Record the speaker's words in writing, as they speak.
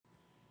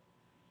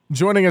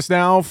Joining us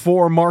now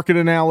for market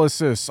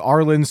analysis,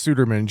 Arlan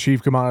Suderman,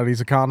 Chief Commodities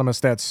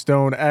Economist at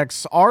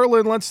StoneX.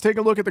 Arlan, let's take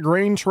a look at the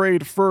grain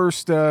trade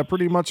first.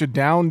 Pretty much a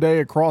down day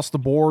across the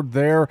board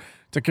there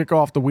to kick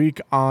off the week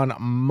on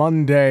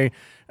Monday.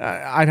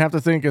 I'd have to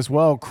think as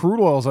well,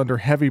 crude oil's under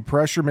heavy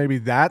pressure. Maybe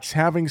that's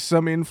having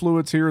some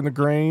influence here in the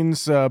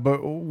grains.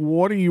 But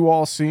what are you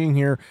all seeing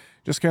here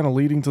just kind of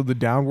leading to the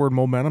downward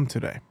momentum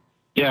today?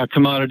 Yeah,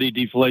 commodity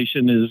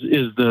deflation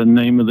is the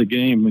name of the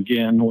game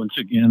once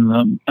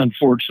again.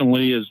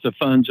 Unfortunately, as the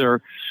funds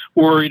are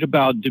worried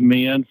about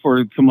demand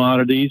for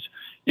commodities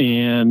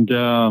and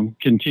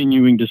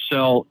continuing to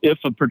sell, if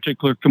a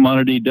particular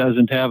commodity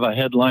doesn't have a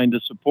headline to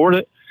support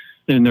it,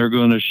 then they're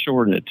going to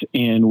short it.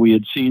 And we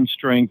had seen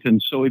strength in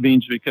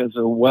soybeans because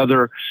of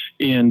weather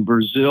in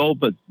Brazil,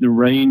 but the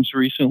rains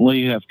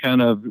recently have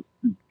kind of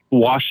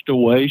washed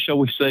away, shall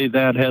we say,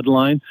 that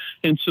headline.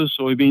 And so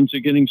soybeans are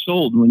getting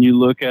sold. When you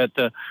look at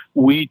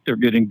wheat, they're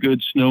getting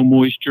good snow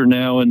moisture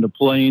now in the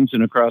plains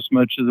and across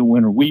much of the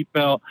winter wheat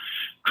belt.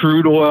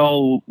 Crude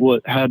oil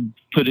had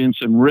put in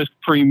some risk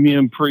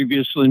premium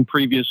previously in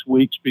previous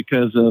weeks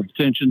because of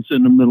tensions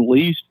in the Middle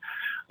East.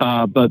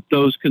 But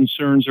those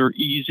concerns are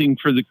easing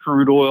for the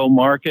crude oil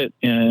market.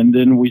 And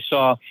then we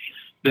saw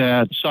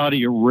that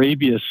Saudi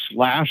Arabia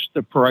slashed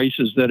the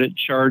prices that it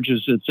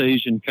charges its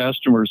Asian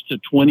customers to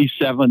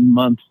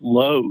 27-month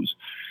lows.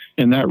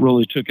 And that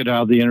really took it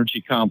out of the energy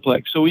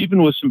complex. So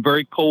even with some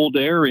very cold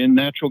air in,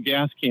 natural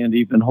gas can't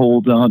even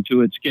hold on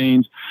to its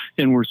gains.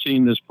 And we're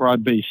seeing this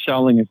broad-based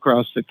selling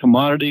across the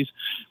commodities,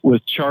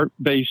 with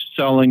chart-based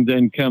selling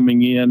then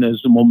coming in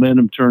as the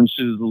momentum turns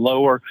to the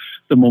lower.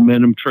 The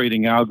momentum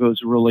trading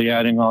algos are really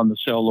adding on the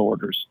sell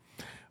orders.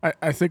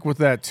 I think with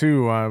that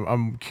too,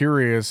 I'm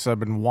curious.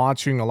 I've been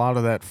watching a lot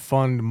of that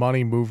fund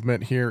money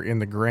movement here in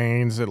the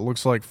grains. It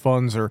looks like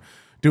funds are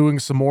doing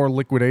some more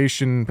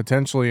liquidation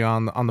potentially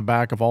on the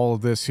back of all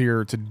of this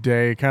here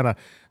today, kind of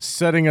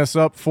setting us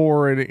up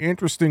for an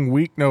interesting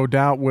week, no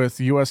doubt, with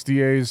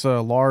USDA's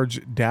large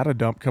data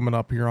dump coming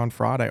up here on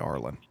Friday,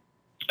 Arlan.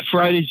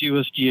 Friday's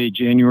USDA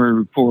January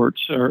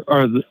reports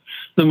are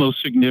the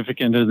most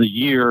significant of the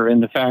year,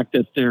 and the fact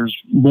that there's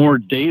more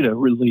data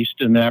released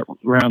in that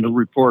round of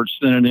reports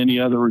than in any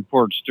other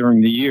reports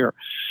during the year.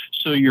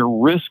 So your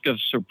risk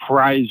of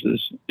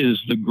surprises is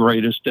the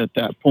greatest at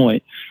that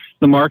point.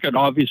 The market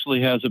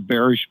obviously has a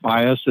bearish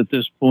bias at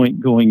this point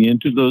going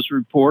into those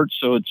reports,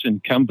 so it's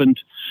incumbent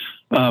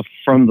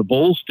from the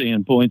bull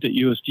standpoint that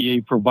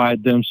USDA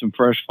provide them some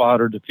fresh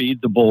fodder to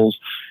feed the bulls.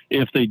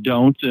 If they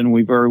don't, then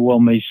we very well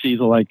may see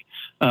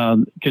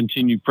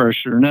continued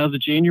pressure. Now, the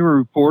January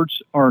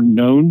reports are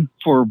known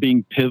for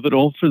being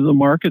pivotal for the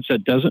markets.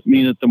 That doesn't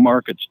mean that the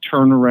markets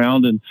turn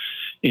around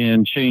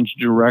and change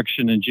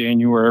direction in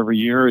January every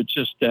year. It's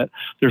just that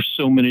there's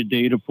so many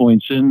data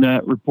points in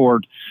that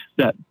report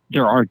that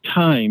there are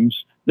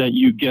times that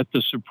you get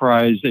the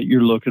surprise that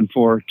you're looking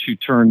for to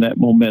turn that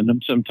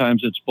momentum.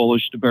 Sometimes it's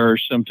bullish to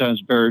bearish,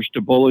 sometimes bearish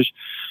to bullish,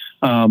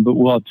 but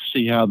we'll have to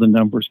see how the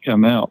numbers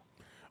come out.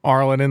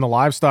 Arlan, in the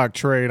livestock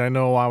trade, I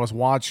know I was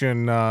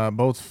watching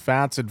both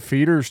fats and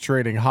feeders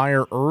trading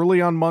higher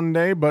early on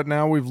Monday, but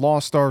now we've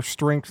lost our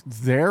strength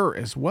there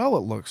as well,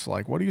 it looks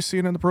like. What are you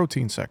seeing in the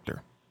protein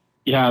sector?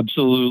 Yeah,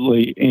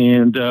 absolutely.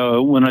 And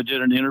when I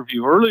did an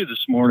interview early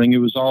this morning, it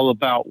was all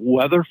about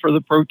weather for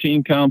the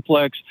protein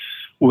complex,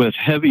 with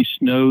heavy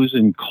snows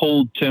and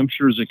cold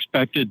temperatures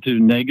expected to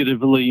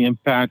negatively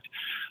impact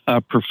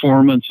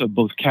performance of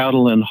both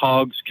cattle and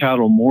hogs.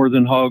 Cattle more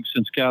than hogs,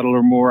 since cattle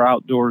are more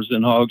outdoors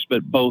than hogs,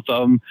 but both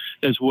of them,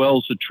 as well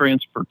as the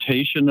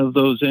transportation of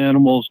those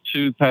animals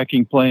to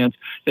packing plants,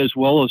 as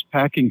well as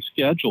packing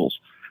schedules,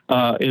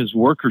 as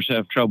workers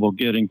have trouble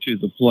getting to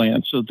the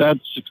plant. So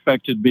that's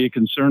expected to be a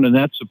concern, and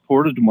that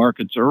supported the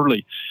markets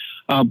early.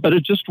 But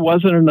it just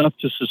wasn't enough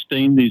to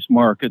sustain these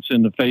markets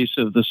in the face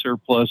of the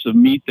surplus of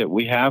meat that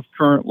we have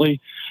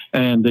currently.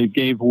 And they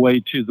gave way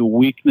to the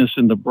weakness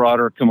in the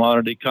broader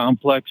commodity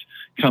complex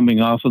coming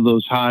off of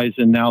those highs,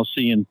 and now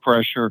seeing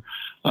pressure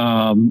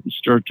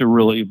start to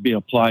really be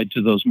applied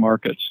to those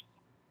markets.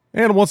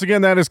 And once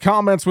again, that is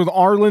Comments with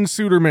Arlan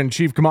Suderman,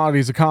 Chief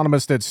Commodities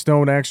Economist at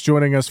StoneX,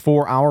 joining us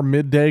for our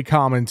midday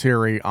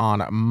commentary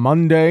on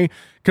Monday.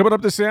 Coming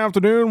up this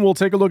afternoon, we'll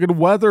take a look at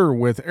weather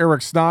with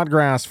Eric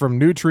Snodgrass from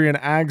Nutrient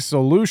Ag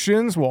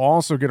Solutions. We'll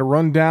also get a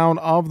rundown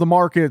of the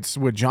markets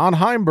with John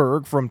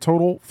Heimberg from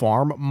Total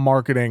Farm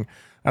Marketing.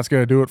 That's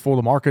going to do it for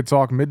the Market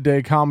Talk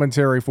midday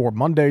commentary for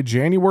Monday,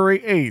 January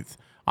 8th.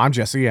 I'm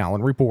Jesse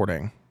Allen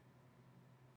reporting.